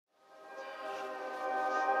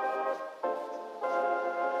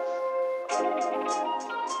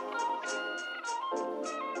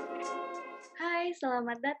Hai,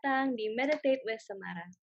 selamat datang di Meditate with Samara.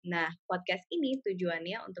 Nah, podcast ini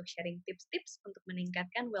tujuannya untuk sharing tips-tips untuk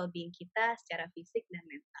meningkatkan well-being kita secara fisik dan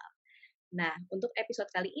mental. Nah, untuk episode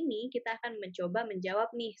kali ini kita akan mencoba menjawab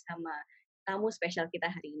nih sama tamu spesial kita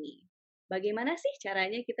hari ini. Bagaimana sih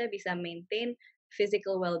caranya kita bisa maintain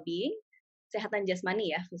physical well-being, kesehatan jasmani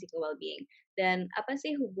ya, physical well-being, dan apa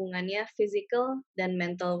sih hubungannya physical dan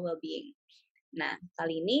mental well-being? Nah,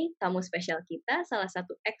 kali ini tamu spesial kita salah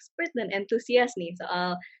satu expert dan entusias nih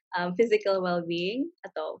soal physical well-being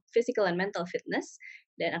atau physical and mental fitness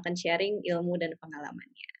dan akan sharing ilmu dan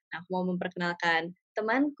pengalamannya. Nah, aku mau memperkenalkan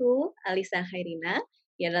temanku Alisa Khairina.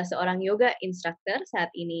 Dia adalah seorang yoga instructor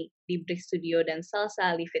saat ini di Brick Studio dan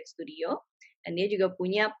Salsa Livit Studio. Dan dia juga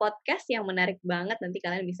punya podcast yang menarik banget. Nanti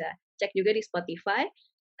kalian bisa cek juga di Spotify.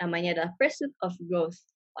 Namanya adalah Pursuit of Growth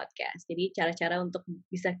Podcast. Jadi cara-cara untuk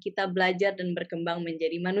bisa kita belajar dan berkembang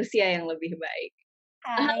menjadi manusia yang lebih baik.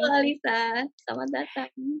 Hai. Halo Alisa, selamat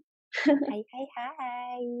datang.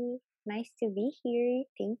 Hai. Nice to be here.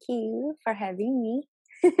 Thank you for having me.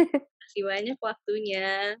 Terima kasih banyak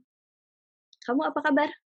waktunya. Kamu apa kabar?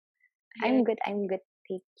 I'm good.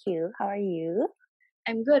 Thank you. How are you?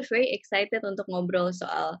 I'm good, very excited untuk ngobrol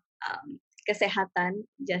soal kesehatan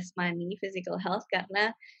jasmani, physical health, karena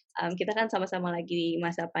kita kan sama-sama lagi di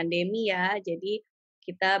masa pandemi ya, jadi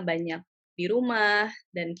kita banyak di rumah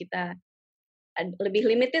dan kita lebih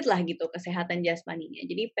limited lah gitu kesehatan jasmaninya.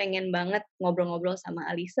 Jadi pengen banget ngobrol-ngobrol sama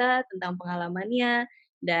Alisa tentang pengalamannya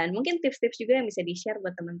dan mungkin tips-tips juga yang bisa di-share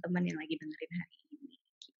buat teman-teman yang lagi dengerin hari ini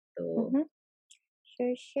gitu.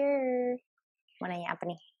 Sure. Mau nanya apa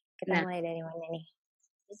nih? Kita Nah, mulai dari mana nih?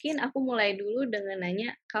 mungkin aku mulai dulu dengan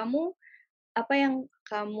nanya, apa yang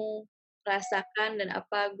kamu rasakan dan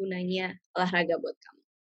apa gunanya olahraga buat kamu?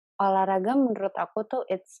 Olahraga menurut aku tuh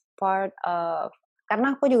it's part of,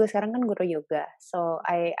 karena aku juga sekarang kan guru yoga. So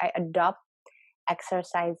I adopt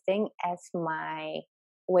exercising as my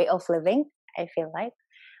way of living, I feel like.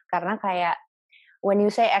 Karena kayak when you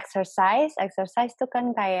say exercise tuh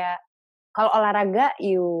kan kayak kalau olahraga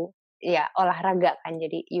olahraga kan,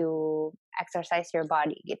 jadi you exercise your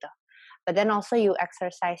body gitu. But then also you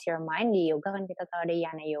exercise your mind. Di yoga kan kita tahu ada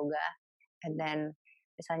yana yoga. And then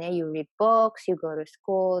misalnya you read books, you go to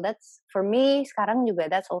school. That's for me sekarang juga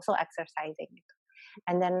that's also exercising gitu.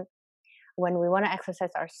 And then when we want to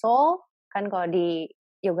exercise our soul, kan kalau di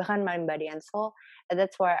yoga kan mind, body, and soul,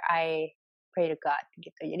 that's where I pray to God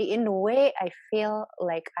gitu. Jadi in a way I feel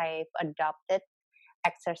like I've adopted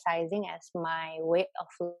exercising as my way of.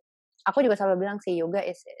 Aku juga selalu bilang sih yoga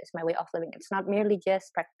is my way of living. It's not merely just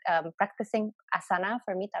practicing asana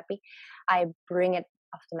for me, tapi I bring it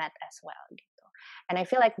off the mat as well gitu. And I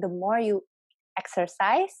feel like the more you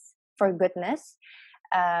exercise for goodness,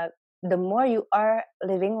 the more you are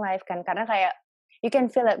living life kan. Karena kayak you can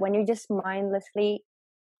feel it when you just mindlessly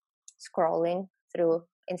scrolling through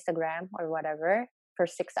Instagram or whatever for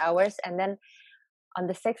 6 hours, and then on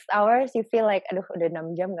the 6 hours you feel like aduh udah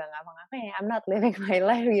 6 jam gak ngapa-ngapain, I'm not living my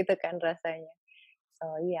life gitu kan rasanya.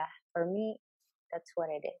 So yeah, for me that's what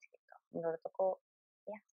it is gitu. Menurut aku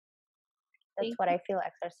that's what I feel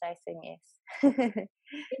exercising is.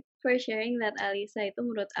 Thanks for sharing that, Alisa. Itu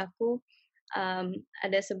menurut aku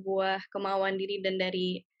ada sebuah kemauan diri dan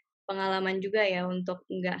dari pengalaman juga ya untuk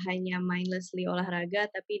nggak hanya mindlessly olahraga,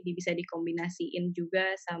 tapi bisa dikombinasiin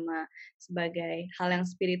juga sama sebagai hal yang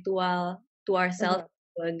spiritual to ourselves,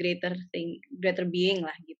 to a greater thing, greater being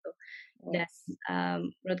lah gitu. Dan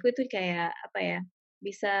menurutku itu kayak apa ya,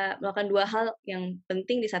 bisa melakukan dua hal yang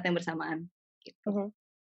penting di saat yang bersamaan gitu.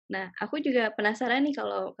 Nah, aku juga penasaran nih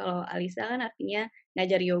kalau Alisa kan artinya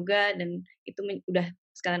ngajar yoga dan itu udah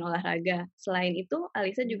sekalian olahraga. Selain itu,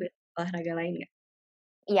 Alisa juga olahraga lain nggak?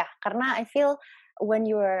 Iya, karena I feel when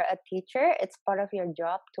you're a teacher, it's part of your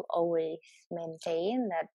job to always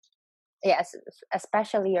maintain that,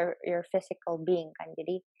 especially your physical being kan.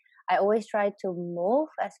 Jadi I always try to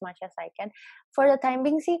move as much as I can. For the time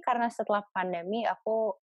being sih, karena setelah pandemi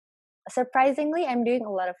aku surprisingly I'm doing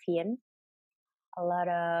a lot of yin, a lot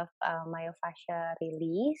of myofascia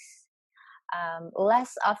release,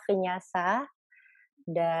 less of vinyasa,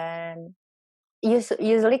 dan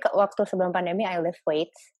usually waktu sebelum pandemi I lift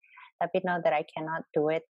weights, tapi now that I cannot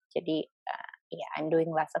do it, jadi I'm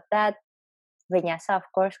doing less of that. Vinyasa of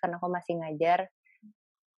course karena aku masih ngajar.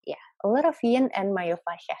 A lot of yin and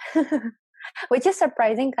myofascia, which is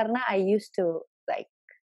surprising karena I used to like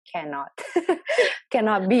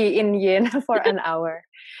cannot be in yin for an hour.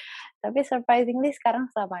 Tapi surprisingly sekarang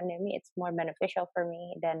setelah pandemi it's more beneficial for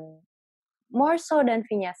me dan more so than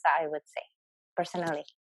vinyasa I would say personally.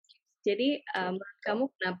 Jadi, menurut gitu. kamu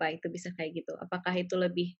kenapa itu bisa kayak gitu? Apakah itu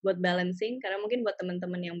lebih buat balancing? Karena mungkin buat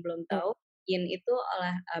teman-teman yang belum Hmm, tahu, Yin itu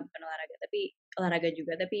bukan olahraga, tapi olahraga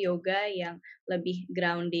juga, tapi yoga yang lebih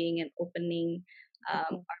grounding and opening,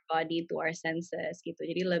 mhm, our body to our senses gitu.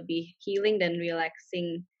 Jadi lebih healing dan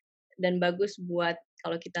relaxing dan bagus buat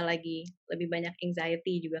kalau kita lagi lebih banyak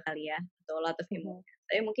anxiety juga kali ya, atau a lot of mhm. emotion.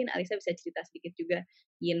 Tapi mungkin Alisa bisa cerita sedikit juga,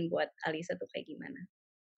 Yin buat Alisa tuh kayak gimana?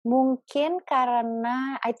 Mungkin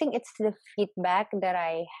karena I think it's the feedback that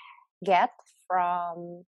I get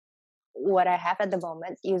from what I have at the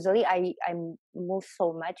moment. Usually I move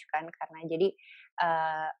so much kan karena jadi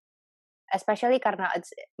uh, especially karena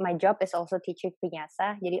my job is also teaching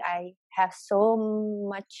vinyasa. Jadi I have so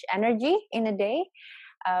much energy in a day.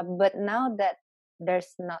 But now that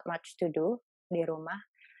there's not much to do di rumah,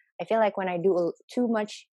 I feel like when I do too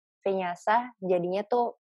much vinyasa, jadinya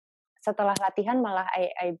tuh setelah latihan malah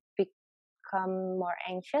I become more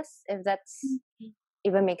anxious, if that's Mhm.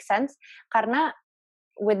 even makes sense. Karena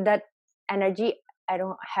with that energy, I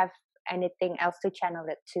don't have anything else to channel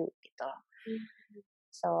it to gitu loh. Mmm.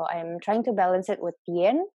 So I'm trying to balance it with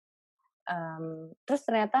yin. Terus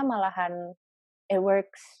ternyata malahan it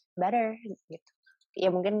works better gitu. Ya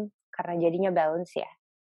mungkin karena jadinya balance ya.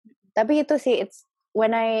 Tapi itu sih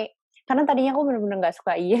when I karena tadinya aku bener-bener nggak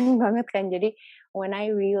suka yin banget kan. Jadi when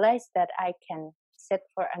I realized that I can sit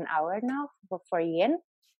for an hour now for yin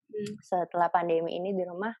Mhm. setelah pandemi ini di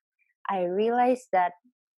rumah, I realized that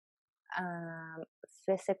um,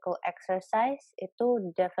 physical exercise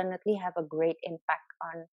itu definitely have a great impact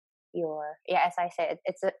on your, yeah, as I said,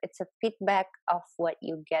 it's a feedback of what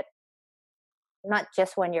you get not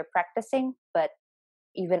just when you're practicing but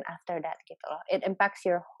even after that gitu loh. It impacts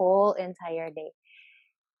your whole entire day.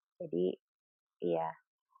 Jadi ya,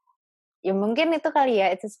 ya mungkin itu kali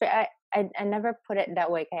ya. I never put it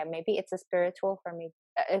that way, kayak maybe it's a spiritual for me.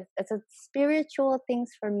 It's a spiritual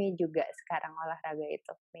things for me juga sekarang olahraga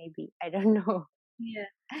itu. Maybe I don't know. Iya.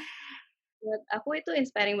 Buat aku itu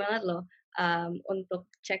inspiring banget loh, untuk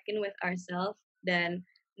check in with ourselves dan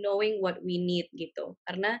knowing what we need gitu.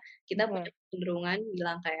 Karena kita punya Mhm, kecenderungan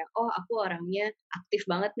bilang kayak, "Oh, aku orangnya aktif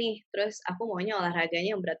banget nih, terus aku maunya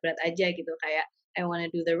olahraganya yang berat-berat aja," gitu. Kayak I wanna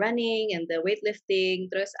do the running and the weightlifting,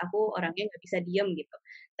 terus aku mhm, orangnya nggak bisa diem gitu.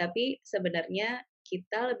 Tapi sebenarnya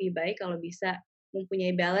kita lebih baik kalau bisa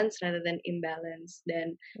mempunyai balance rather than imbalance.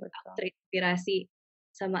 Dan aku betul. terinspirasi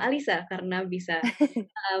sama Alisa karena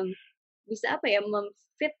mmm bisa apa ya,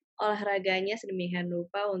 olahraganya sedemikian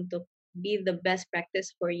rupa untuk be the best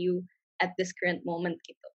practice for you at this current moment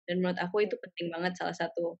gitu. Dan menurut aku itu penting banget salah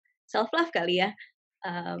satu self love kali ya,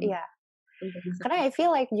 mmm, Iya, untuk bisa karena I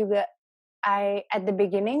feel like juga at the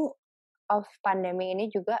beginning of pandemi ini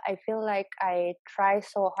juga I feel like I try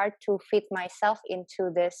so hard to fit myself into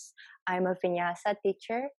this. I'm a vinyasa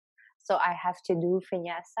teacher, so I have to do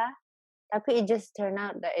vinyasa. Tapi it just turned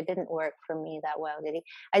out that it didn't work for me that well. Jadi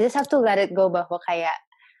I just have to let it go bahwa kayak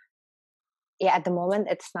ya at the moment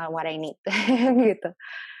it's not what I need gitu.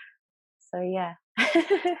 So yeah.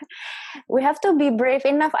 We have to be brave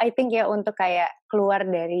enough I think ya untuk kayak keluar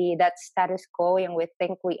dari that status quo yang we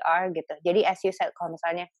think we are gitu. Jadi as you said kalau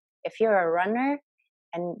misalnya if you're a runner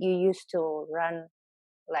and you used to run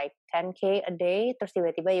like 10K a day terus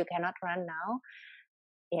tiba-tiba you cannot run now,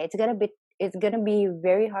 yeah, it's gonna be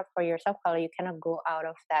very hard for yourself kalau you cannot go out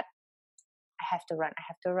of that I have to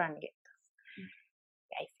run gitu.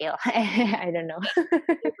 I feel I don't know.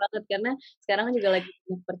 Betul banget, karena sekarang kan juga lagi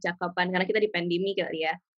banyak percakapan karena kita di pandemi kali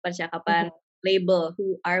ya, percakapan Mhm, label,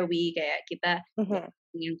 who are we, kayak kita nggak mhm,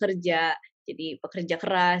 yang kerja, jadi pekerja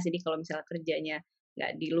keras, jadi kalau misalnya kerjanya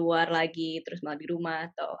nggak di luar lagi, terus malah di rumah,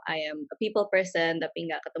 atau I am a people person tapi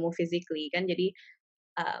nggak ketemu physically, kan jadi,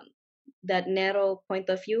 um, that narrow point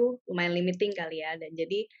of view lumayan limiting kali ya, dan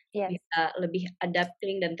jadi yes. bisa lebih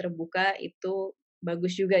adapting dan terbuka itu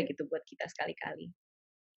bagus juga gitu buat kita sekali-kali.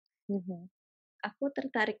 Mhm, Aku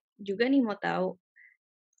tertarik juga nih mau tahu,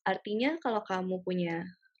 artinya kalau kamu punya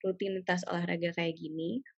rutinitas olahraga kayak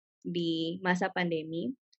gini, di masa pandemi,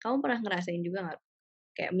 kamu pernah ngerasain juga nggak,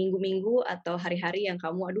 kayak minggu-minggu atau hari-hari yang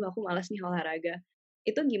kamu, "Aduh aku malas nih olahraga."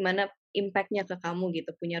 Itu gimana impact-nya ke kamu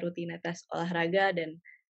gitu, punya rutinitas olahraga dan,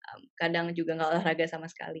 kadang juga nggak olahraga sama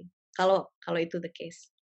sekali? Kalau kalau itu the case.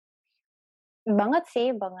 banget sih,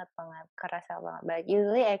 banget banget, kerasa banget. But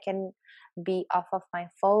usually I can be off of my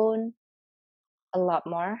phone a lot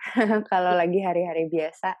more kalau lagi hari-hari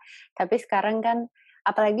biasa. Tapi sekarang kan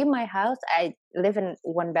apalagi my house, I live in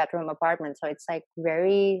one bedroom apartment, so it's like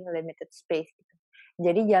very limited space gitu.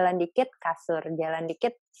 Jadi jalan dikit kasur, jalan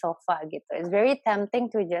dikit sofa gitu. It's very tempting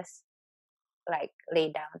to just like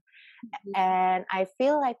lay down. Mhm. And I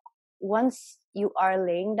feel like once you are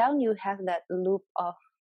laying down, you have that loop of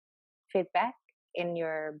feedback in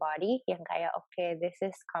your body yang kayak okay, this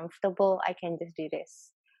is comfortable, I can just do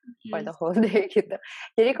this for the whole day gitu.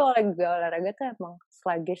 Jadi kalau lagi olahraga tuh emang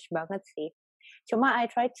sluggish banget sih. Cuma I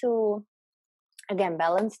try to again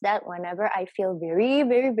balance that whenever I feel very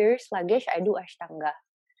very very sluggish, I do ashtanga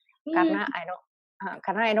karena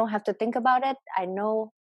I don't have to think about it. I know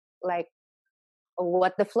like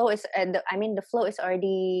what the flow is. The flow is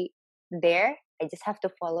already there. I just have to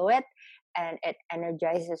follow it, and it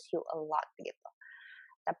energizes you a lot gitu.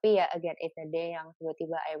 Tapi ya again, it's a day yang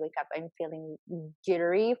tiba-tiba I wake up and feeling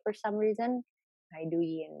jittery for some reason, I do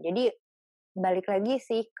yin. Jadi balik lagi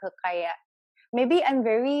sih ke kayak maybe I'm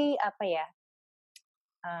very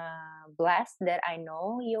blessed that I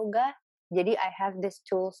know yoga. Jadi I have these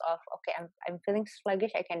tools of okay, I'm feeling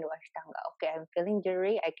sluggish, I can do ashtanga. Okay, I'm feeling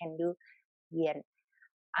jittery, I can do yin.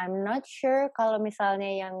 I'm not sure kalau misalnya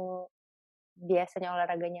yang biasanya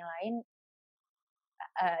olahraganya lain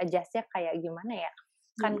adjustnya kayak gimana ya.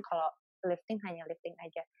 Kan kalau lifting hanya lifting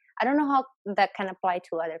aja. I don't know how that can apply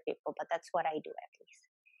to other people, but that's what I do at least.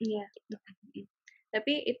 Iya.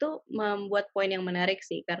 Tapi itu membuat poin yang menarik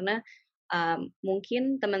sih, karena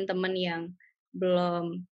mungkin teman-teman yang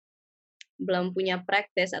belum punya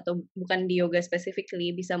practice atau bukan di yoga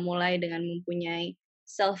specifically bisa mulai dengan mempunyai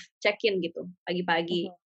self check-in gitu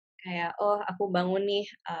pagi-pagi. Kayak aku bangun nih,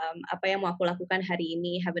 apa yang mau aku lakukan hari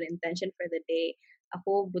ini, have an intention for the day.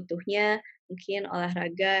 Aku butuhnya mungkin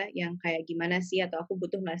olahraga yang kayak gimana sih, atau aku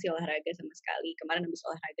butuh nggak sih olahraga sama sekali, kemarin habis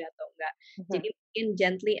olahraga atau enggak. Jadi mungkin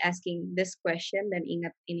gently asking this question dan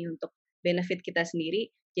ingat ini untuk benefit kita sendiri,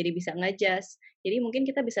 jadi bisa nge-adjust. Jadi mungkin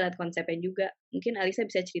kita bisa lihat konsepnya juga. Mungkin Alisa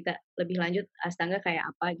bisa cerita lebih lanjut Ashtanga kayak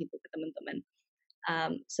apa gitu ke teman-teman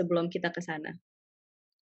sebelum kita ke sana.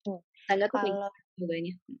 Ashtanga tuh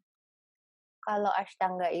yoganya. Kalau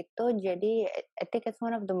Ashtanga itu jadi I think it's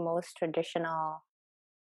one of the most traditional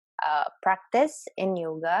practice in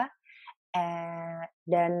yoga,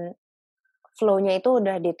 dan flow-nya itu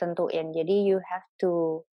udah ditentuin. Jadi you have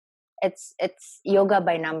to it's yoga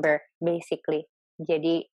by number basically.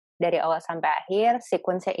 Jadi dari awal sampai akhir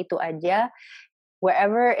sequence-nya itu aja.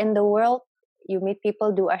 Wherever in the world you meet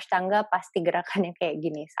people do Ashtanga, pasti gerakannya kayak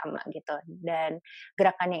gini sama gitu. Dan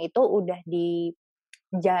gerakannya itu udah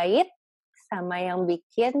dijahit sama yang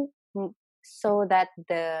bikin so that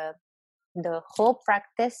the whole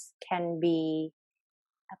practice can be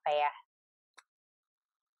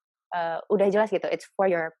udah jelas gitu. It's for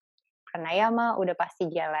your pranayama, udah pasti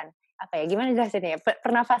jalan. Gimana jelasinnya ya?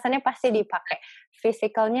 Pernafasannya pasti dipakai.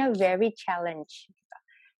 Physicalnya very challenge. Gitu.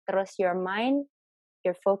 Terus your mind,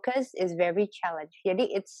 your focus is very challenge. Jadi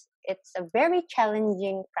it's a very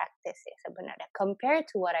challenging practice ya sebenarnya. Compared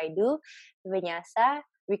to what I do, vinyasa,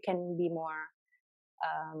 we can be more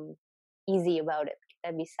easy about it.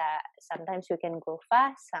 Kita bisa, sometimes we can go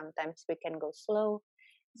fast, sometimes we can go slow,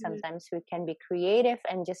 sometimes we can be creative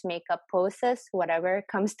and just make up poses, whatever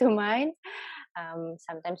comes to mind.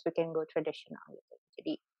 Sometimes we can go traditional gitu.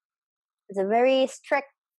 Jadi it's a very strict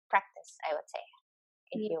practice, I would say,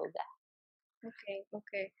 in yoga.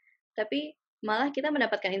 Oke. Tapi malah kita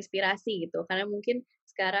mendapatkan inspirasi gitu, karena mungkin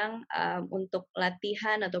sekarang untuk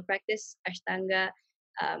latihan atau practice Ashtanga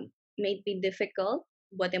may be difficult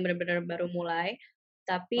buat yang benar-benar baru mulai,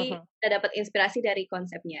 tapi kita dapat inspirasi dari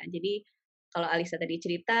konsepnya. Jadi kalau Alisa tadi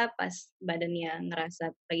cerita pas badannya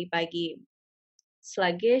ngerasa pagi-pagi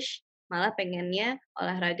sluggish, malah pengennya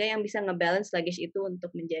olahraga yang bisa ngebalance sluggish itu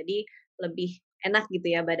untuk menjadi lebih enak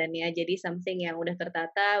gitu ya badannya. Jadi something yang udah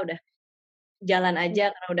tertata, udah jalan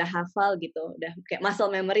aja karena udah hafal gitu, udah kayak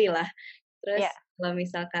muscle memory lah. Terus kalau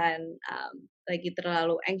misalkan lagi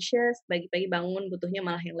terlalu anxious, pagi-pagi bangun butuhnya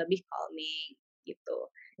malah yang lebih calming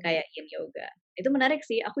gitu, kayak yin yoga. Itu menarik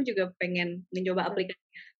sih, aku juga pengen mencoba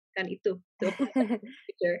aplikasikan itu.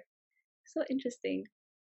 So interesting.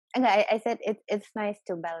 Enggak, I said it's nice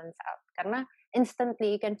to balance out karena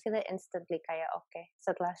instantly you can feel it instantly kayak okay,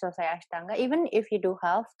 setelah selesai Ashtanga, even if you do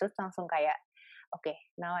half terus langsung kayak okay,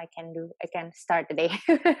 now I can start the day.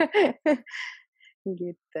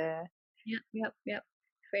 Gitu. Yep.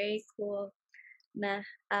 Very cool. Nah,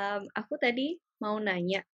 aku tadi mau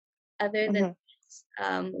nanya, other than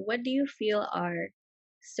what do you feel are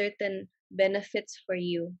certain benefits for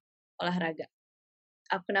you olahraga?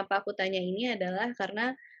 Kenapa aku tanya ini adalah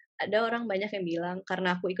karena ada orang banyak yang bilang,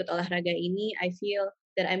 karena aku ikut olahraga ini, I feel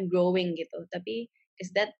that I'm growing gitu. Tapi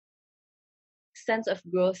is that sense of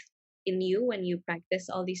growth in you when you practice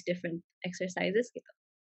all these different exercises gitu?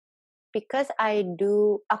 Because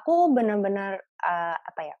aku benar-benar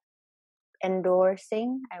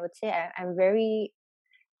endorsing, I would say I'm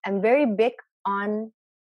very big on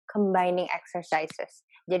combining exercises.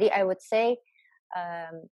 Jadi I would say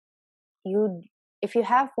um, if you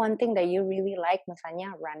have one thing that you really like,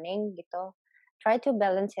 misalnya running gitu, try to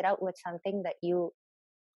balance it out with something that you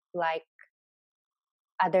like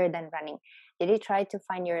other than running. Jadi try to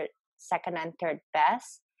find your second and third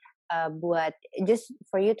best buat just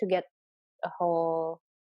for you to get a whole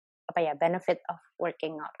benefit of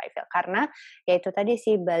working out, I feel. Karena ya itu tadi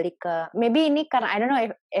sih, balik ke maybe ini karena I don't know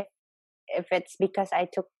if it's because I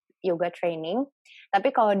took yoga training,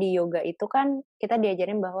 tapi kalau di yoga itu kan kita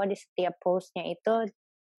diajarin bahwa di setiap pose-nya itu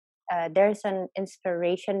there's an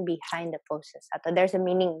inspiration behind the poses, atau there's a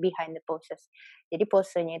meaning behind the poses. Jadi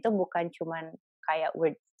posenya itu bukan cuman kayak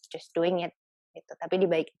we're just doing it gitu, tapi di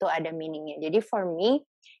balik itu ada meaningnya. Jadi for me,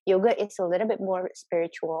 yoga is a little bit more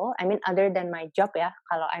spiritual. I mean, other than my job ya,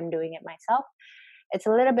 kalau I'm doing it myself, it's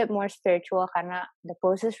a little bit more spiritual karena the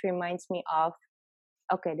poses reminds me of,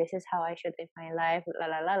 okay, this is how I should live my life, la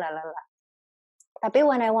la la la la la. Tapi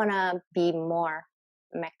when I wanna be more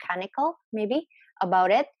mechanical, maybe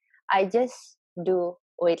about it, I just do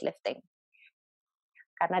weightlifting.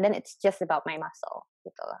 Karena then it's just about my muscle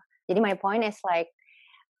gitu loh. Jadi my point is like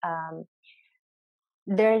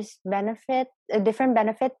there's a different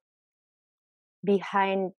benefit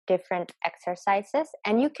behind different exercises,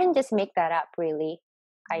 and you can just make that up really.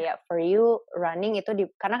 Kayak for you running itu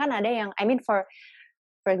karena kan ada yang for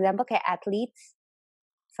example kayak athletes,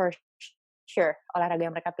 for sure olahraga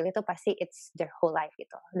yang mereka pilih itu pasti it's their whole life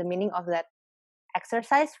gitu. The meaning of that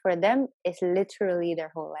exercise for them is literally their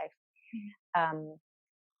whole life.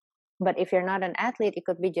 But if you're not an athlete, it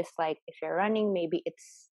could be just like if you're running, maybe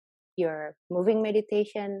it's your moving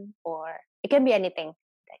meditation, or it can be anything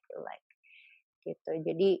that you like gitu.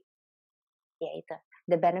 Jadi ya itu,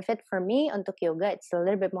 the benefit for me untuk yoga, it's a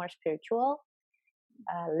little bit more spiritual.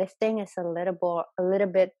 Lifting is a little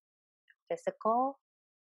bit physical,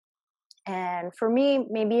 and for me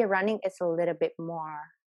maybe running is a little bit more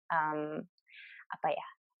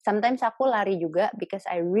sometimes aku lari juga because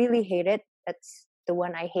I really hate it. That's the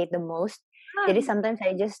one I hate the most. Jadi sometimes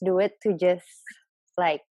I just do it to just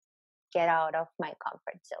like get out of my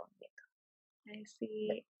comfort zone gitu. I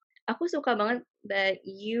see. Aku suka banget that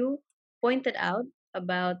you pointed out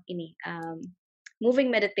about ini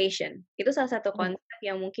moving meditation. Itu salah satu konsep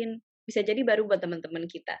yang mungkin bisa jadi baru buat teman-teman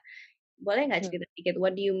kita. Boleh nggak cerita sedikit,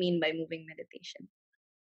 what do you mean by moving meditation?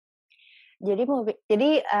 Jadi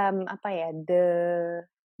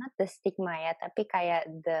not the stigma ya, tapi kayak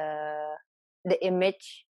the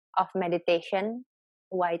image of meditation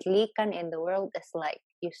widely kan in the world is like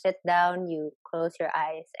you sit down, you close your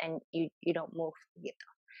eyes, and you don't move gitu.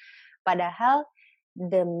 Padahal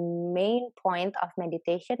the main point of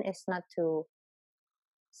meditation is not to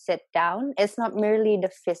sit down. It's not merely the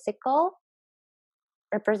physical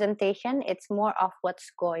representation. It's more of what's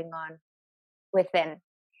going on within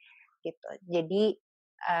gitu. Jadi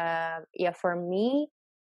for me,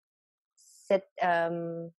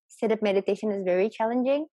 sit-up meditation is very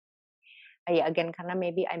challenging. Again, karena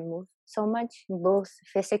maybe I move so much, both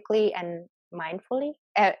physically and mindfully,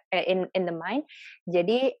 in the mind.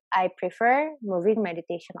 Jadi I prefer moving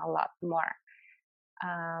meditation a lot more.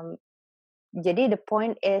 Jadi the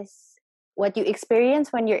point is, what you experience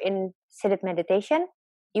when you're in sit-up meditation,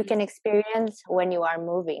 you can experience when you are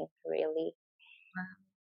moving, really.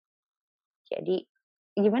 Jadi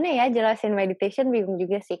gimana ya jelasin meditation, bingung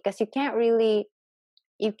juga sih, because you can't really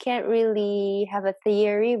have a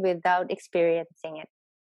theory without experiencing it,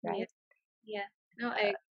 right? Yeah. No,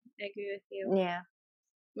 I agree with you. Yeah.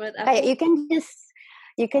 Menurut Kayak aku,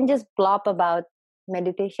 you can just blob about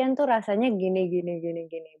meditation tuh rasanya gini,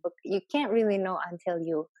 but you can't really know until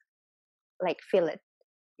you like feel it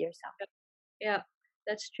yourself. Yeah,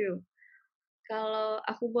 that's true. Kalau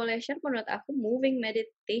aku boleh share, menurut aku moving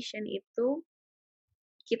meditation itu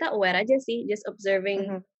kita aware aja sih, just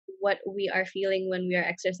observing what we are feeling when we are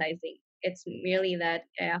exercising. It's merely that,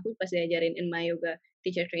 kayak aku pas diajarin in my yoga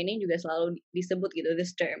teacher training juga selalu disebut gitu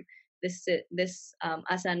this term. This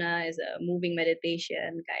asana is a moving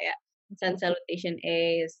meditation, kayak sun salutation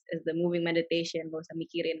A is the moving meditation, gak usah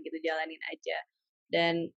mikirin gitu, jalanin aja.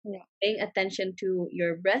 Dan paying attention to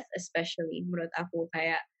your breath especially, menurut aku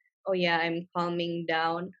kayak, oh yeah, I'm calming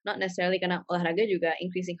down, not necessarily karena olahraga juga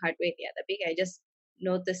increasing heart rate ya, tapi kayak just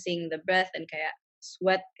noticing the breath, and kayak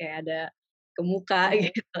sweat kayak ada ke muka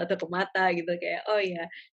gitu atau ke mata gitu, kayak oh ya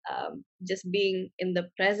just being in the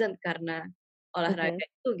present karena olahraga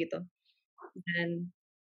itu gitu. Dan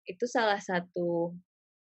itu salah satu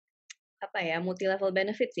multi level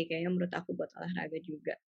benefit sih kayaknya menurut aku buat olahraga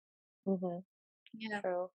juga. Yeah.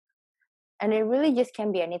 True. And it really just can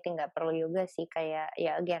be anything, nggak perlu yoga sih, kayak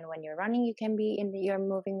ya again when you're running you can be in your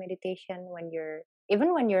moving meditation, even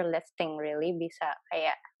when you're lifting really bisa,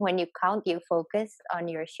 kayak when you count you focus on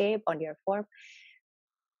your shape, on your form.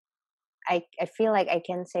 I feel like I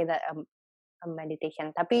can say that a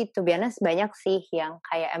meditation. Tapi to be honest banyak sih yang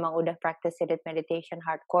kayak emang udah practice it meditation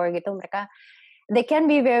hardcore gitu, mereka they can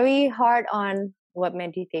be very hard on what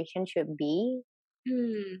meditation should be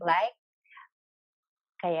like,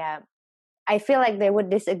 kayak I feel like they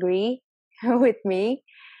would disagree with me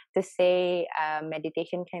to say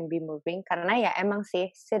meditation can be moving, karena ya emang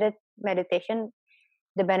sih seated meditation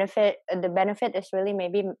the benefit is really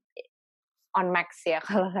maybe on max ya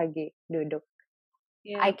kalau lagi duduk.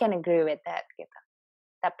 Yeah. I can agree with that gitu.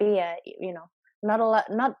 Tapi ya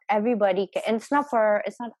not everybody and it's not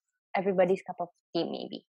everybody's cup of tea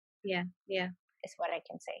maybe. Yeah. Is what I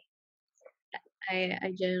can say.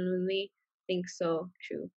 I genuinely think so.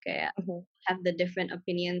 True. Kayak have the different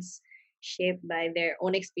opinions shaped by their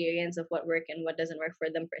own experience of what work and what doesn't work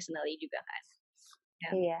for them personally juga kan.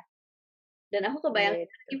 Yeah. Yeah. Dan aku kebayang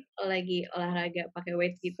lagi olahraga pakai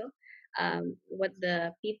weight gitu. What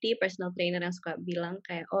the PT personal trainer yang suka bilang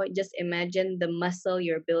kayak just imagine the muscle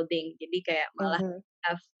you're building. Jadi kayak malah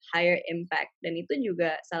have higher impact, dan itu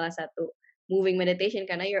juga salah satu moving meditation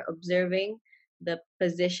karena you're observing the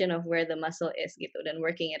position of where the muscle is gitu dan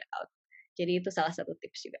working it out. Jadi itu salah satu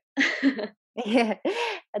tips juga. Yeah,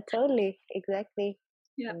 totally, exactly.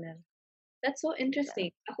 Yeah. That's so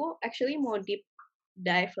interesting. Aku actually mau deep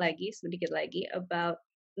dive lagi sedikit lagi about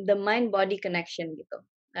the mind body connection gitu.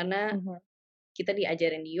 Karena kita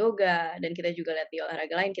diajarin di yoga dan kita juga lihat di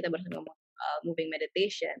olahraga lain, kita baru ngomong moving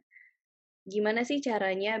meditation. Gimana sih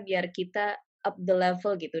caranya biar kita up the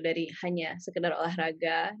level gitu dari hanya sekedar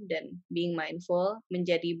olahraga dan being mindful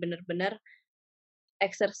menjadi benar-benar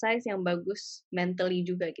exercise yang bagus mentally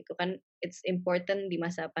juga gitu kan. It's important di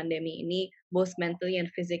masa pandemi ini both mentally and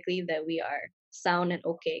physically that we are sound and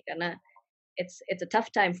okay, karena it's a tough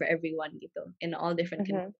time for everyone gitu in all different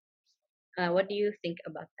conditions. What do you think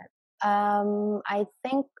about that? I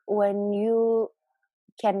think when you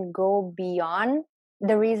can go beyond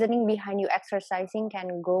the reasoning behind you exercising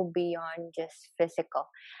can go beyond just physical.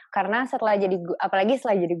 Karena apalagi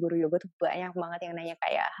setelah jadi guru yoga tuh banyak banget yang nanya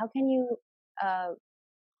kayak how can you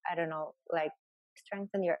I don't know, like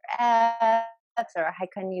strengthen your abs, or how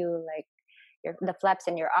can you like the flaps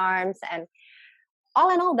in your arms, and all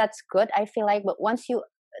in all that's good I feel like, but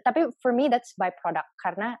tapi for me that's byproduct,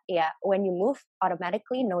 karena ya when you move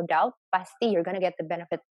automatically no doubt pasti you're gonna get the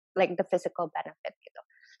benefit, like the physical benefit gitu.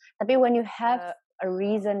 Tapi when you have a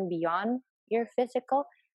reason beyond your physical,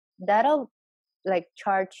 that'll like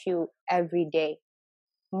charge you every day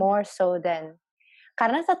more so than,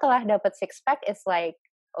 karena setelah dapat six pack it's like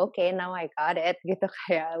okay now I got it gitu,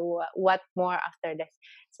 kayak what more after this.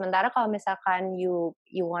 Sementara kalau misalkan you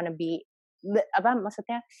wanna be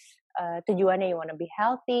maksudnya tujuannya you wanna be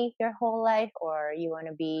healthy your whole life, or you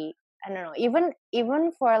wanna be I don't know, even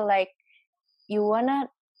for like you wanna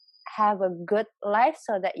have a good life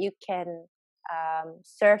so that you can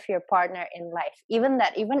serve your partner in life, even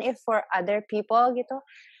if for other people gitu,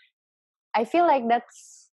 I feel like that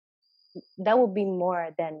would be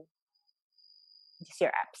more than just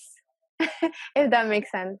your abs. If that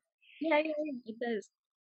makes sense. Yeah, it does.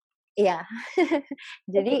 Yeah.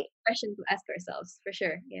 Jadi question to ask ourselves for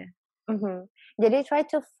sure. Yeah. Jadi try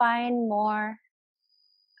to find more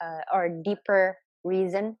or deeper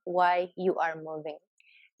reason why you are moving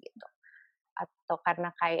gitu. Atau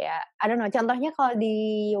karena kayak I don't know, contohnya kalau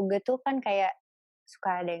di yoga tuh kan kayak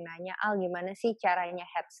suka ada yang nanya, Al gimana sih caranya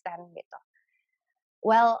headstand gitu.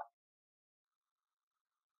 Well,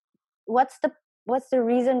 what's the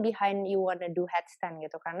reason behind you wanna do headstand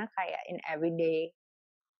gitu? Karena kayak in everyday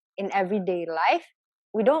life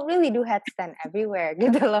we don't really do headstand everywhere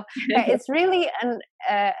gitu loh. Kayak it's really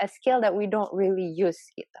a skill that we don't really use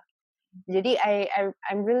gitu. Jadi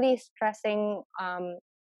I'm really stressing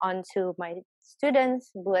onto my students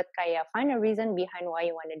buat kayak find a reason behind why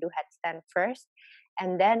you want to do headstand first,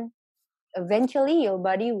 and then eventually your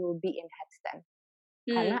body will be in headstand.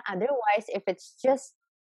 Karena otherwise if it's just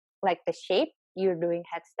like the shape you're doing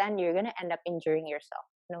headstand, you're gonna end up injuring yourself,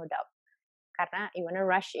 no doubt. Karena you wanna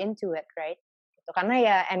rush into it, right? Gitu. Karena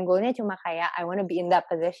ya end goalnya cuma kayak I wanna be in that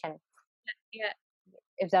position. Yeah.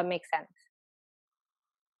 If that makes sense.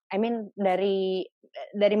 I mean dari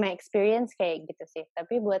my experience kayak gitu sih.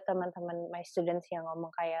 Tapi buat teman-teman my students yang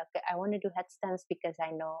ngomong kayak I want to do headstands because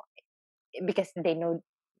they know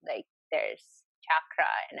like there's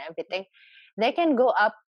chakra and everything, they can go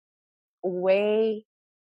up way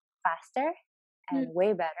faster and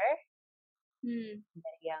way better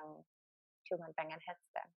dari yang cuma pengen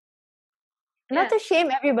headstand. Yeah. Not to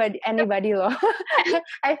shame anybody loh.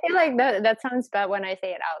 I feel like that sounds bad when I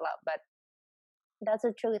say it out loud, but that's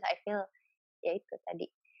the truth. I feel ya itu tadi.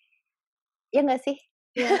 Ya nggak sih?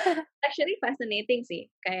 Yeah. Actually fascinating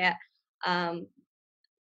sih. Kayak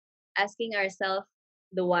asking ourselves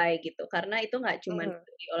the why gitu. Karena itu nggak cuma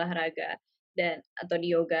di olahraga dan atau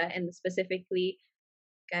di yoga, and specifically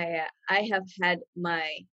kayak I have had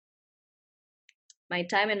my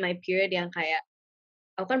time and my period yang kayak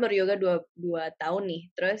aku kan baru yoga 2 tahun nih,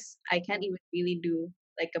 terus I can't even really do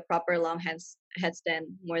like a proper long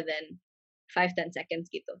headstand more than 5-10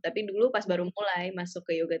 seconds gitu. Tapi dulu pas baru mulai masuk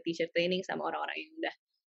ke yoga teacher training sama orang-orang yang udah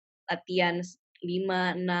latihan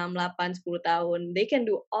 5, 6, 8, 10 tahun, they can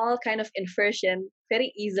do all kind of inversion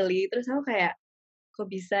very easily. Terus aku kayak,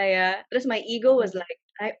 kok bisa ya? Terus my ego was like,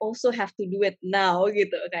 I also have to do it now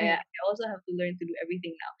gitu. Kayak, I also have to learn to do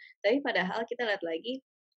everything now. Tapi padahal kita lihat lagi,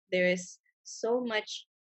 there is so much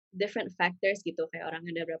different factors gitu. Kayak orang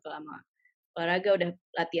ada berapa lama olahraga udah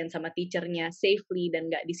latihan sama teachernya safely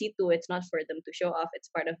dan nggak di situ. It's not for them to show off.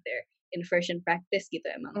 It's part of their inversion practice gitu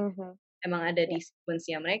emang. Emang ada di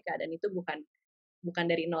sequence-nya mereka dan itu bukan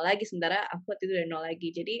dari nol lagi. Sementara aku waktu itu dari nol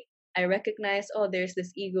lagi. Jadi I recognize, oh there's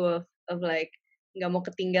this ego of like nggak mau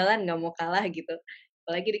ketinggalan, nggak mau kalah gitu.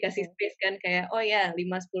 Apalagi dikasih space kan kayak, oh ya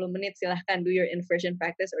 5-10 menit silahkan do your inversion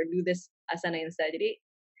practice or do this asana instead. Jadi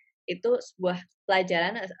itu sebuah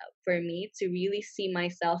pelajaran for me to really see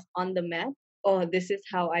myself on the mat. Oh, this is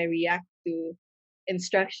how I react to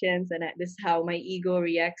instructions, and this is how my ego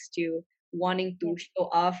reacts to wanting to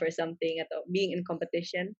show off or something atau being in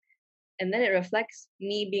competition. And then it reflects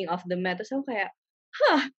me being off the mat. Terus aku kayak,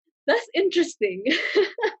 that's interesting.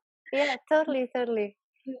 Yeah, totally.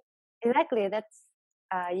 Exactly, that's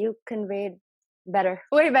you conveyed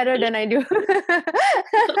way better than I do.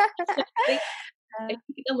 I think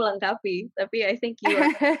kita melengkapi, tapi I think you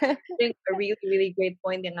are doing a really really great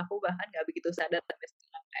point yang aku bahkan nggak begitu sadar sampai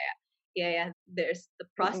sekarang kayak there's the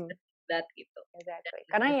process that gitu. Exactly.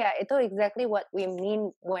 Karena ya itu exactly what we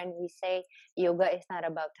mean when we say yoga is not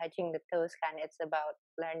about touching the toes kan, it's about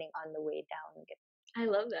learning on the way down gitu.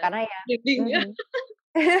 I love that. Karena ya.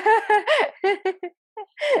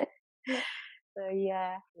 So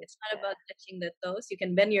yeah. It's not about touching the toes. You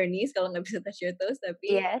can bend your knees kalau nggak bisa touch your toes,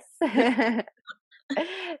 tapi yes.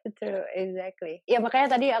 True, exactly. Ya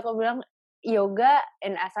makanya tadi aku bilang yoga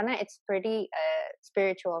and asana it's pretty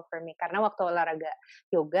spiritual for me karena waktu olahraga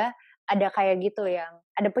yoga ada kayak gitu yang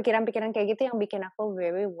ada pikiran-pikiran kayak gitu yang bikin aku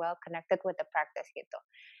very well connected with the practice gitu.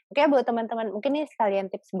 Kayak buat teman-teman mungkin ini sekalian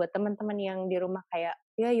tips buat teman-teman yang di rumah kayak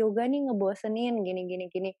ya yoga nih ngebosenin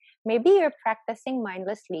gini. Maybe you're practicing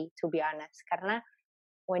mindlessly to be honest karena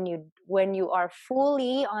when you are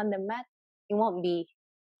fully on the mat you won't be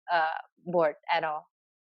bored at all.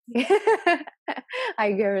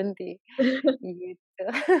 I guarantee. Gitu.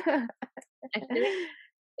 Actually,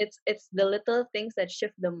 it's the little things that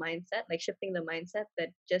shift the mindset, like shifting the mindset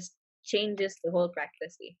that just changes the whole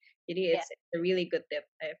practice sih. Jadi it's a really good tip.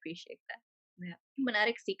 I appreciate that. Nah,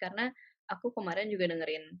 menarik sih karena aku kemarin juga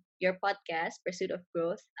dengerin your podcast Pursuit of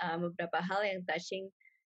Growth, beberapa hal yang touching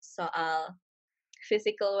soal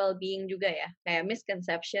physical well-being juga ya, kayak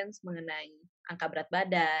misconceptions mengenai angka berat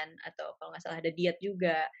badan atau kalau nggak salah ada diet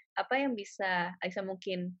juga. Apa yang bisa Aisyah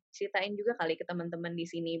mungkin ceritain juga kali ke teman-teman di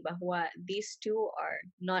sini bahwa these two are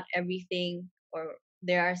not everything or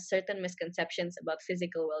there are certain misconceptions about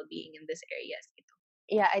physical well-being in these areas gitu.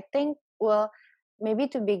 Yeah, I think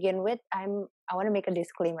maybe to begin with I want to make a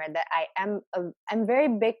disclaimer that I'm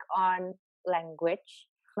very big on language.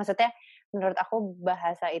 Maksudnya menurut aku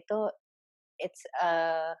bahasa itu it's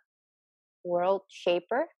a world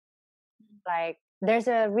shaper. Like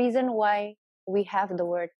there's a reason why we have the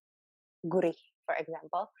word gurih, for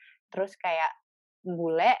example. Terus kayak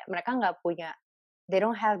bule, mereka nggak punya, they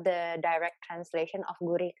don't have the direct translation of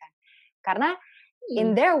gurih kan. Karena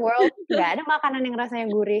in their world nggak ada makanan yang rasanya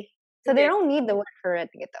gurih, so they don't need the word for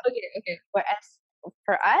it gitu. Okay. Whereas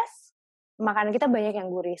for us, makanan kita banyak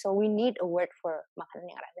yang gurih, so we need a word for makanan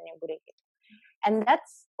yang rasanya gurih gitu. And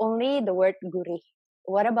that's only the word gurih.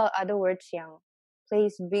 What about other words yang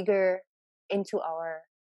plays bigger into our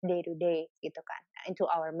day-to-day gitu kan, into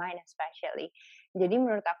our mind especially. Jadi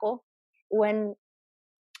menurut aku when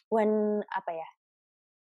apa ya,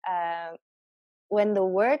 when the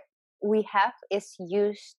word we have is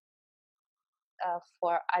used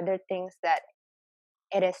for other things that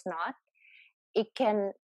it is not, it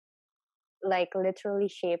can like literally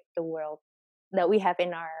shape the world that we have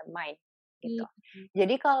in our mind gitu.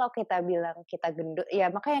 Jadi kalau kita bilang kita gendut, ya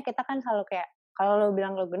makanya kita kan selalu kayak kalau lo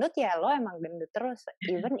bilang lo gendut ya lo emang gendut terus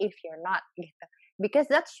even if you're not gitu. because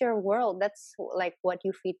that's your world, that's like what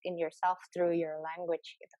you feed in yourself through your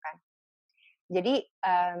language gitu kan. Jadi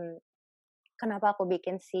kenapa aku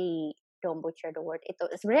bikin si Don't Butcher the Word itu,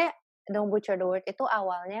 sebenarnya Don't Butcher the Word itu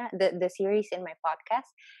awalnya the series in my podcast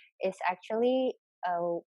is actually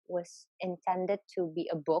was intended to be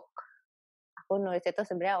a book. Aku nulis itu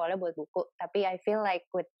sebenarnya awalnya buat buku, tapi I feel like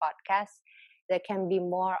with podcast there can be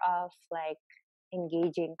more of like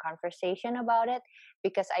engaging conversation about it,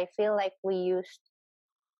 because I feel like we used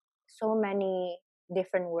so many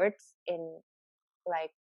different words in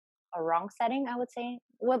like a wrong setting, I would say.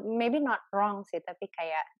 Well, maybe not wrong sih, tapi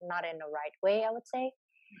kayak not in the right way, I would say.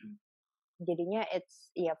 Jadinya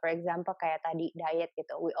it's, for example kayak tadi diet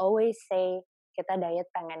gitu. We always say kita diet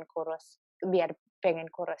pengen kurus, biar pengen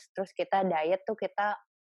kurus. Terus kita diet tuh kita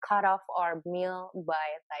cut off our meal by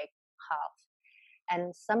like half.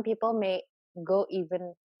 And some people may go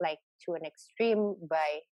even like to an extreme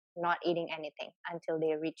by not eating anything until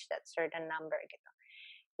they reach that certain number gitu.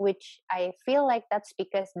 Which I feel like that's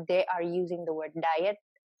because they are using the word diet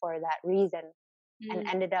for that reason and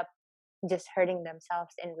ended up just hurting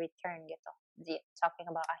themselves in return gitu. Talking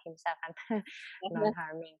about ahimsa kan,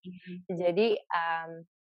 non-harming. Jadi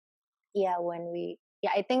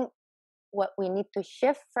I think what we need to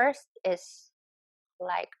shift first is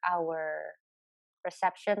like our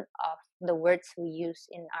perception of the words we use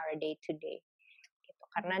in our day-to-day gitu.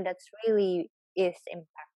 Karena that's really is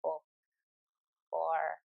impactful for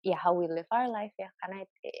how we live our life ya, karena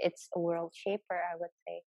it's a world shaper, I would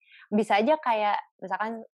say. Bisa aja kayak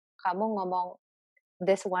misalkan kamu ngomong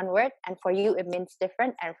this one word and for you it means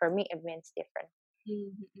different and for me it means different.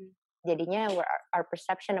 Jadinya our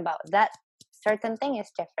perception about that certain thing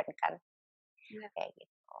is different kan. Kayak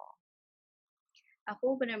gitu.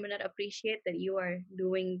 Aku benar-benar appreciate that you are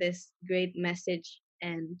doing this great message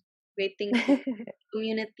and great thing for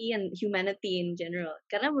community and humanity in general.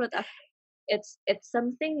 Karena menurut aku it's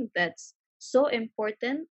something that's so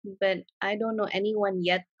important, but I don't know anyone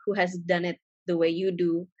yet who has done it the way you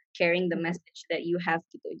do, carrying the message that you have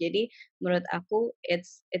gitu. Jadi menurut aku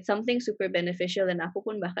it's something super beneficial, dan aku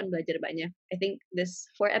pun bahkan belajar banyak. I think this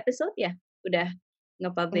 4 episode udah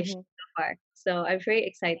nge-publish so far. So I'm very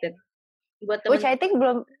excited. Buat Which I think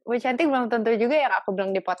belum tentu juga yang aku bilang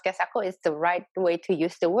di podcast aku is the right way to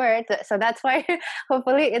use the word. So that's why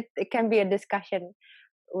hopefully it can be a discussion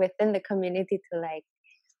within the community to like,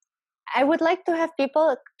 I would like to have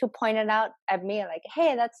people to point it out at me like,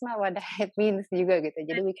 hey, that's not what it means juga gitu.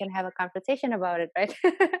 Jadi we can have a conversation about it, right?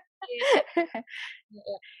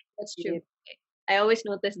 That's true. I always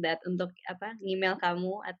notice that untuk email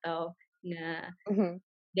kamu atau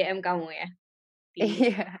DM kamu ya.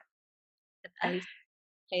 Iya. Alice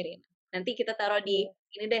Khairina. Nanti kita taruh di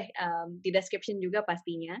ini deh, di description juga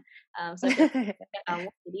pastinya. So kamu,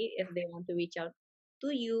 jadi if they want to reach out to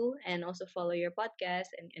you and also follow your podcast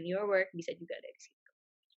and your work, bisa juga dari situ.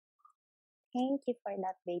 Thank you for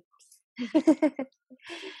that, babes.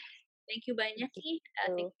 Thank you banyak nih.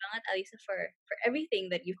 Thank you banget Alisa for everything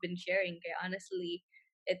that you've been sharing. Kayak honestly,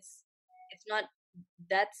 it's not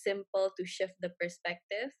that simple to shift the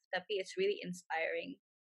perspective, tapi it's really inspiring.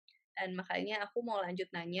 And makanya aku mau lanjut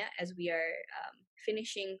nanya as we are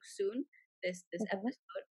finishing soon this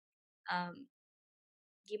episode.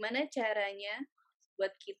 Gimana caranya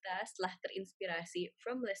buat kita setelah terinspirasi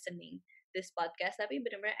from listening this podcast, tapi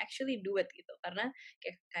benar-benar actually do it gitu. Karena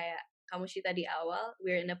kayak kamu cerita di awal,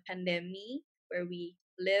 we're in a pandemic where we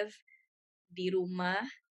live di rumah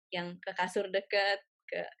yang ke kasur dekat,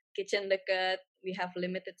 ke kitchen dekat, we have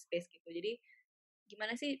limited space gitu. Jadi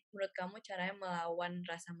gimana sih menurut kamu caranya melawan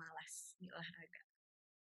rasa malas di olahraga?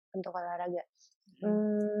 Untuk olahraga,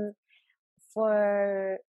 for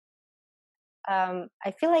I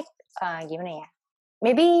feel like gimana ya?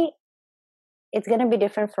 Maybe it's gonna be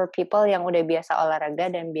different for people yang udah biasa olahraga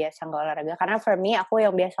dan biasa nggak olahraga. Karena for me, aku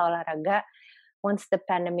yang biasa olahraga, once the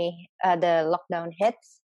pandemic, the lockdown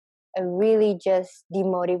hits, it really just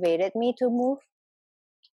demotivated me to move.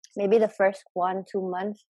 Maybe the first 1-2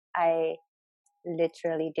 months, I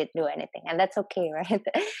literally didn't do anything, and that's okay, right?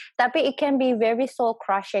 Tapi it can be very soul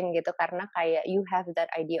crushing gitu, karena kayak you have that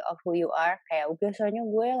idea of who you are, kayak biasanya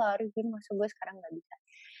gue lari gini, masa gue sekarang nggak bisa.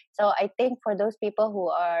 So I think for those people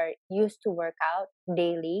who are used to work out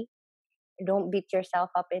daily, don't beat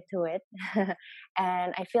yourself up into it.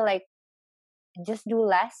 And I feel like just do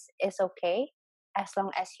less is okay as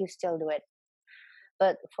long as you still do it.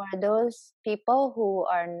 But for those people who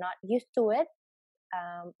are not used to it,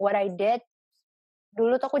 what I did,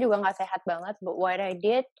 dulu tuh aku juga nggak sehat banget, but what I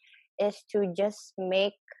did is to just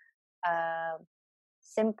make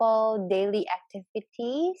simple daily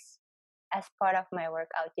activities as part of my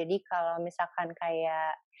workout. Jadi kalau misalkan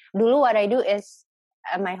kayak dulu what I do is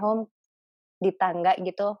at my home di tangga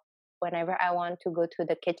gitu, whenever I want to go to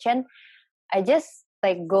the kitchen, I just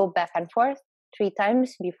like go back and forth 3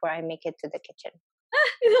 times before I make it to the kitchen.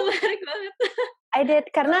 Itu menarik banget. I did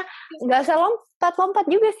karena nggak usah lompat-lompat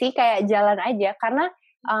juga sih, kayak jalan aja. Karena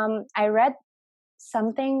I read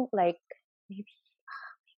something like maybe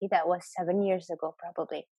that was 7 years ago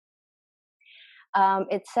probably.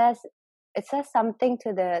 It says something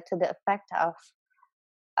to the effect of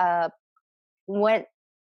when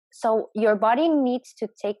so your body needs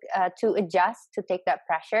to adjust to take that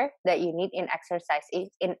pressure that you need in exercise,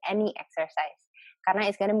 in any exercise,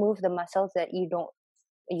 karena it's gonna move the muscles that you don't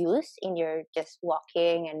use in your just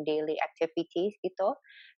walking and daily activities gitu.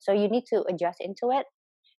 So you need to adjust into it,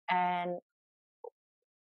 and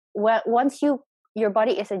once your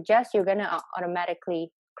body is adjust, you're gonna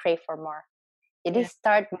automatically crave for more. Jadi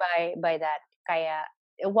start by that, kayak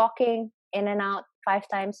walking in and out 5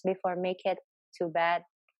 times before make it to bed,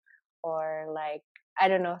 or like I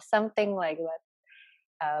don't know, something like that.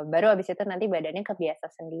 Baru abis itu nanti badannya kebiasa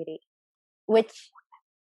sendiri, which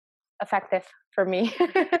effective for me.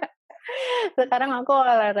 Sekarang aku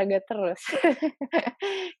olahraga terus.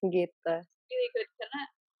 Gitu. Really good karena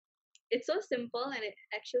it's so simple and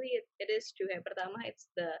it is true. Yang pertama it's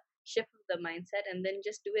the shift of the mindset and then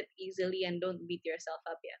just do it easily and don't beat yourself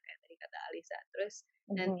up ya kayak tadi kata Alisa. Terus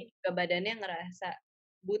nanti juga badannya ngerasa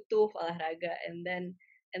butuh olahraga and then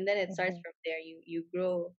it starts from there. You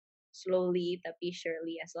grow slowly tapi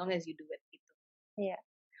surely as long as you do it gitu. Iya. Yeah.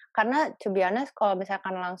 Karena to be honest, kalau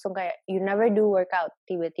misalkan langsung kayak you never do workout,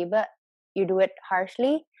 tiba-tiba you do it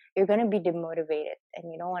harshly, you're gonna be demotivated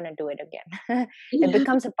and you don't want to do it again. It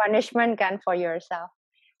becomes a punishment kan for yourself.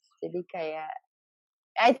 Jadi kayak,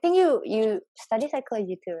 I think you study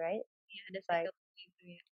psychology too, right? Yeah, ada psychology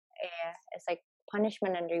gitu ya. Yeah, it's like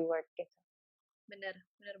punishment and reward gitu. Bener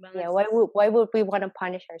banget. Yeah, why would we want to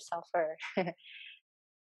punish ourselves for?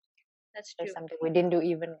 That's true. Something we didn't do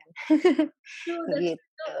even kan.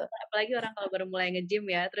 Gitu. Apalagi orang kalau baru mulai nge-gym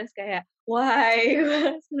ya, terus kayak, why gue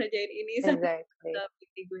harus ngerjain ini sama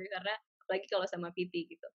PT gue, karena apalagi kalau sama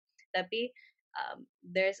PT gitu. Tapi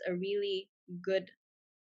there's a really good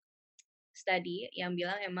study yang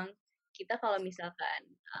bilang emang kita kalau misalkan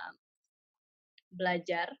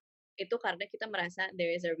belajar itu karena kita merasa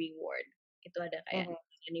there is a reward. Itu ada kayak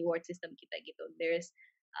reward system kita gitu. There's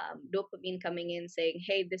dopamine coming in saying,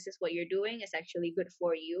 hey, this is what you're doing, it's actually good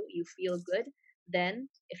for you, you feel good, then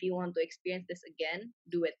if you want to experience this again,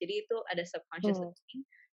 do it. Jadi itu ada subconscious thinking.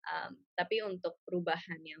 Tapi untuk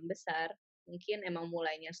perubahan yang besar, mungkin emang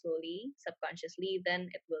mulainya slowly, subconsciously, then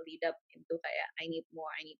it will lead up into kayak I need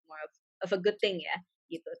more of a good thing ya,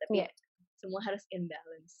 gitu. Tapi semua harus in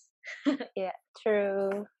balance. Yeah,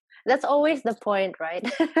 true. That's always the point, right?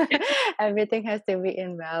 Everything has to be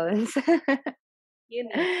in balance. Yin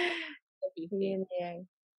yang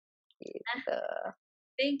gitu.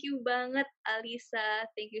 Thank you banget Alisa.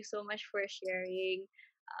 Thank you so much for sharing.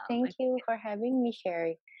 Thank you for having me,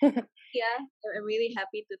 Sherry. Yeah, I'm really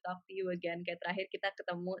happy to talk to you again. Kayak terakhir kita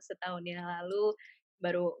ketemu setahun yang lalu,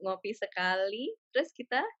 baru ngopi sekali, terus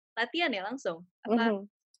kita latihan ya langsung. Apa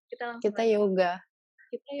kita yoga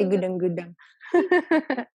di gudang-gudang.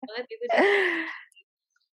 Banget itu.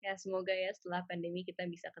 Ya semoga ya setelah pandemi kita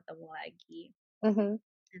bisa ketemu lagi.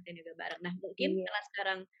 Nanti juga bareng. Nah mungkin karena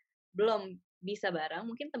sekarang belum bisa bareng,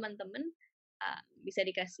 mungkin teman-teman bisa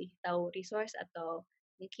dikasih tahu resource atau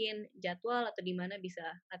mungkin jadwal atau di mana bisa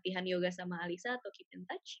latihan yoga sama Alisa atau keep in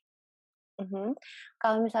touch.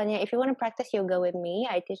 Kalau misalnya if you want to practice yoga with me,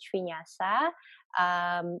 I teach Vinyasa,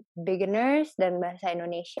 beginners dan bahasa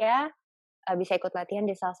Indonesia bisa ikut latihan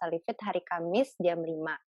di Salsa Livit hari Kamis jam 5.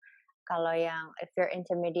 Kalau yang if you're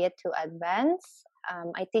intermediate to advanced,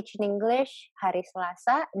 I teach in English hari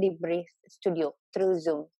Selasa di Breathe Studio through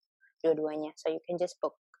Zoom, dua-duanya. So you can just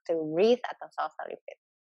book through Breathe atau Salsa Livit,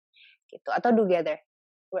 gitu. Atau Together,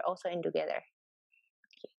 we're also in Together,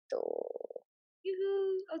 gitu.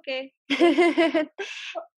 Okay.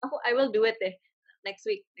 I will do it deh next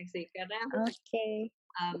week karena aku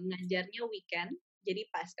ngajarnya weekend, jadi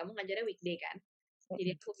pas kamu ngajarnya weekday kan,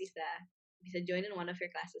 jadi aku bisa join in one of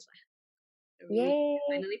your classes lah. Yay!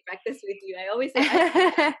 Finally practice with you. I always say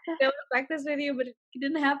I want to practice with you, but it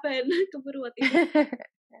didn't happen. Keburu waktu itu.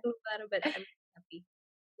 But I'm happy.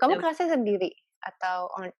 Kamu kelasnya sendiri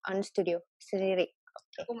atau on studio sendiri?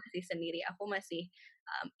 Okay. Aku masih sendiri. Aku masih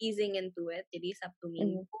easing into it. Jadi Sabtu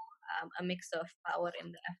Minggu a mix of power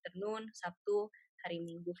in the afternoon. Sabtu hari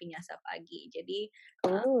Minggu Vinyasa pagi. Jadi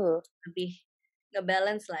lebih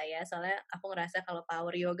ngebalance lah ya. Soalnya aku ngerasa kalau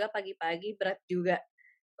power yoga pagi-pagi berat juga.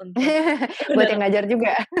 untuk Buat benar yang ngajar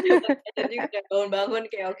juga. buat ngajar juga kayak bangun-bangun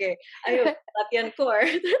kayak, "Oke, ayo latihan core."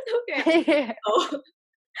 Terus aku kayak, "Oh."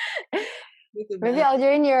 Gitu Maybe banget. I'll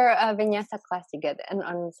join your vinyasa class juga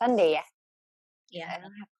on Sunday ya? Iya, I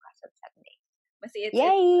don't have class on Sunday. masih it's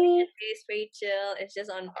Yay! it's very chill, it's just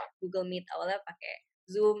on Google Meet. Awalnya pakai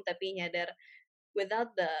Zoom, tapi nyadar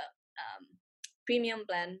without the, um, premium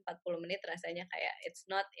plan 40 menit rasanya kayak it's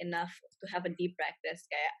not enough to have a deep practice,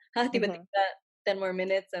 kayak, Mhm. tiba-tiba 10 more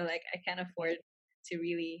minutes, I'm like, I can't afford to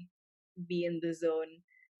really be in the zone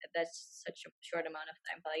at such a short amount of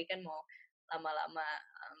time. Apalagi kan mau lama-lama,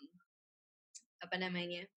 apa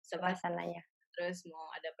namanya, Suasananya. terus mau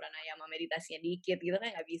ada pranayama meditasinya dikit gitu kan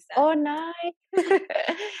nggak bisa. Oh, nice.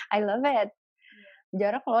 I love it. Iya.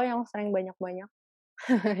 Jarang loh yang sering banyak-banyak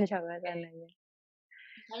suasananya.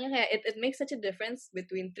 Makanya kayak it makes such a difference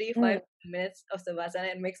between 3, Hmm, 5 minutes of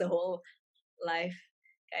savasana, it makes the whole life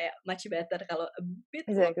kayak much better kalau a bit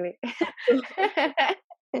long. exactly.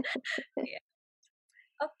 Iya.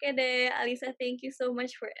 Oke deh, Alisa, thank you so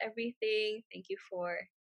much for everything. Thank you for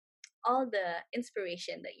all the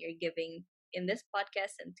inspiration that you're giving in this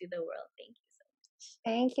podcast and to the world. Thank you so much.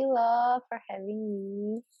 Thank you, love, for having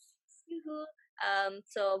me. Yuhu.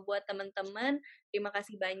 So buat teman-teman, terima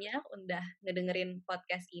kasih banyak udah ngedengerin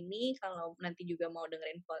podcast ini. Kalau nanti juga mau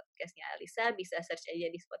dengerin podcastnya Alisa, bisa search aja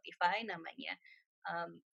di Spotify namanya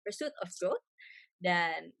Pursuit of Growth.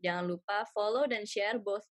 Dan jangan lupa follow dan share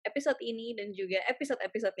both episode ini dan juga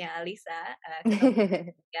episode-episodenya Alisa ke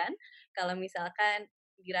teman-teman. Kalau misalkan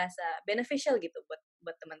dirasa beneficial gitu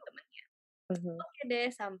buat teman-temannya. Mhm. Oke deh,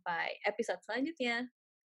 sampai episode selanjutnya.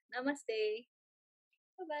 Namaste.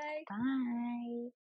 Bye-bye. Bye.